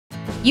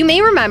You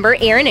may remember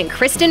Aaron and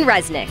Kristen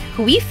Resnick,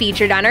 who we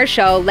featured on our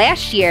show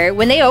last year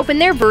when they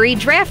opened their brewery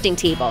Drafting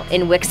Table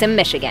in Wixom,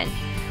 Michigan.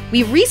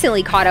 We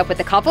recently caught up with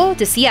the couple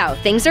to see how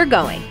things are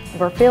going.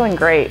 We're feeling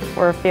great.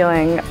 We're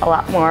feeling a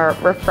lot more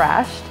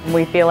refreshed.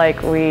 We feel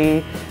like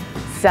we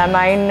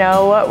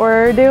semi-know what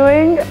we're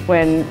doing.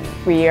 When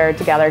we are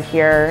together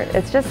here,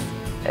 it's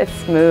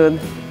smooth.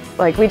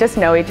 Like, we just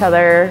know each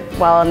other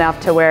well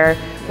enough to where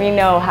we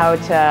know how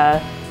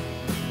to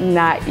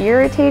not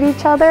irritate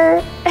each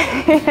other.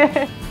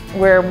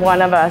 Where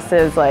one of us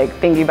is like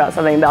thinking about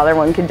something, the other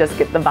one can just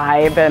get the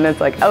vibe, and it's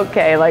like,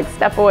 okay, like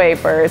step away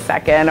for a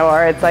second,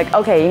 or it's like,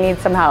 okay, you need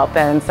some help,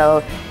 and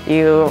so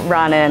you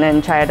run in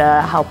and try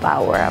to help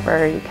out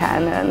wherever you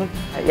can,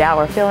 and yeah,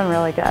 we're feeling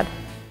really good.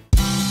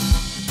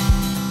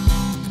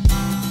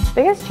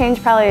 Biggest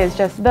change probably is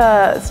just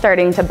the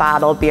starting to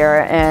bottle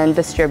beer and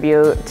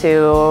distribute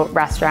to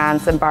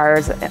restaurants and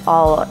bars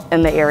all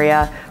in the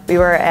area. We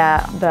were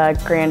at the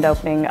grand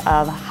opening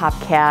of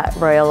Hopcat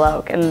Royal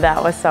Oak, and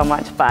that was so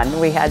much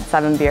fun. We had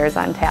 7 beers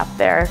on tap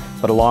there.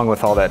 But along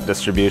with all that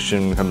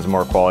distribution comes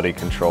more quality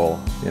control,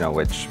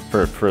 which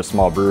for a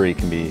small brewery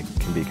can be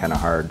kind of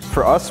hard.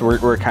 For us,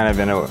 we're kind of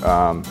in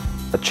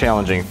a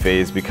challenging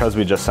phase because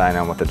we just signed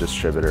on with a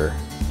distributor.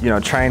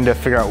 Trying to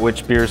figure out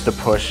which beers to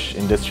push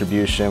in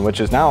distribution, which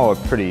is now a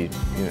pretty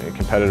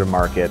competitive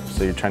market.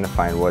 So you're trying to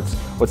find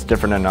what's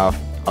different enough.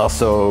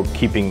 Also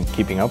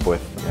keeping up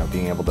with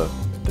being able to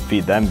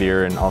feed them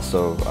beer and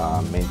also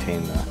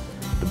maintain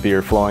the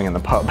beer flowing in the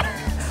pub.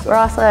 We're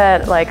also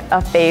at like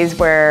a phase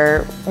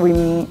where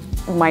we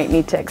might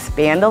need to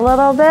expand a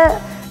little bit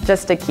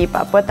just to keep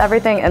up with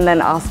everything, and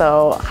then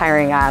also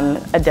hiring on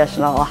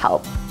additional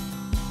help.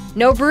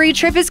 No brewery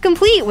trip is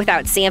complete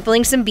without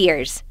sampling some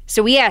beers.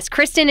 So we asked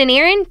Kristen and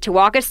Aaron to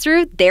walk us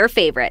through their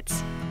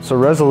favorites. So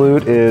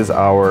Resolute is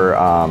our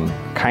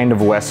kind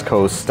of West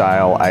Coast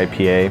style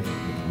IPA.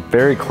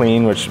 Very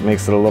clean, which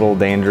makes it a little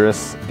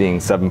dangerous, being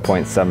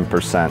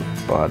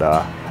 7.7%, but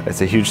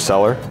it's a huge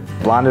seller.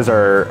 Blonde is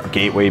our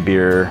gateway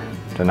beer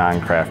to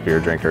non-craft beer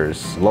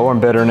drinkers. Low in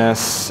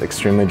bitterness,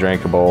 extremely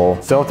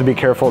drinkable. Still have to be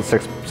careful at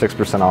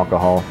 6%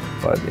 alcohol,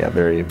 but yeah,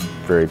 very,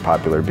 very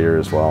popular beer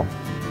as well.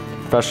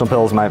 Professional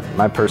Pils is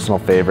my personal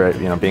favorite.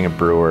 Being a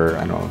brewer,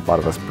 I know a lot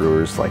of us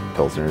brewers like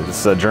Pilsners. This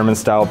is a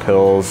German-style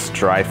Pils,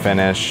 dry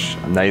finish,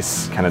 a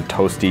nice kind of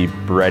toasty,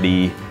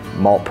 bready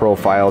malt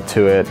profile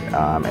to it,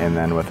 and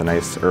then with a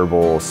nice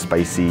herbal,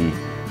 spicy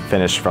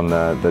finish from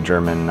the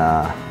German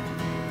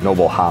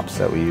noble hops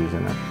that we use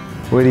in it.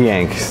 Woody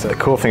Yank. So the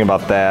cool thing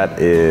about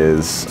that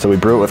is, so we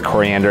brew it with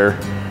coriander,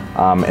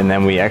 and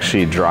then we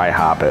actually dry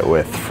hop it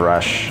with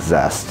fresh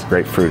zest,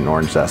 grapefruit and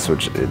orange zest,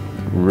 which it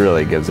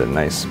really gives it a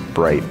nice,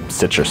 bright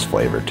citrus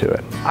flavor to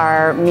it.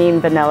 Our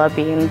Mean Vanilla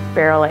Bean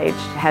Barrel Aged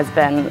has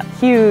been a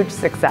huge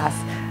success.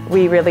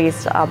 We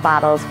released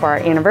bottles for our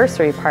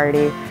anniversary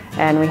party,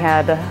 and we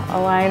had a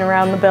line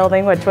around the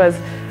building, which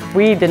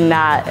we did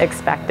not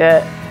expect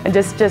it. And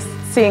just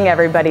seeing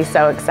everybody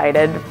so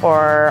excited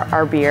for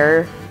our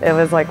beer, it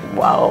was like,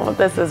 whoa,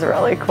 this is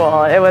really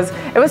cool. It was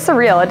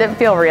surreal. It didn't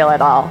feel real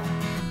at all.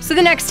 So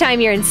the next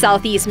time you're in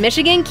Southeast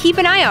Michigan, keep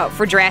an eye out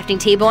for Drafting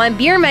Table on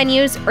beer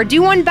menus, or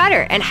do one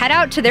better and head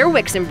out to their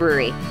Wixom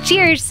brewery.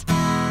 Cheers!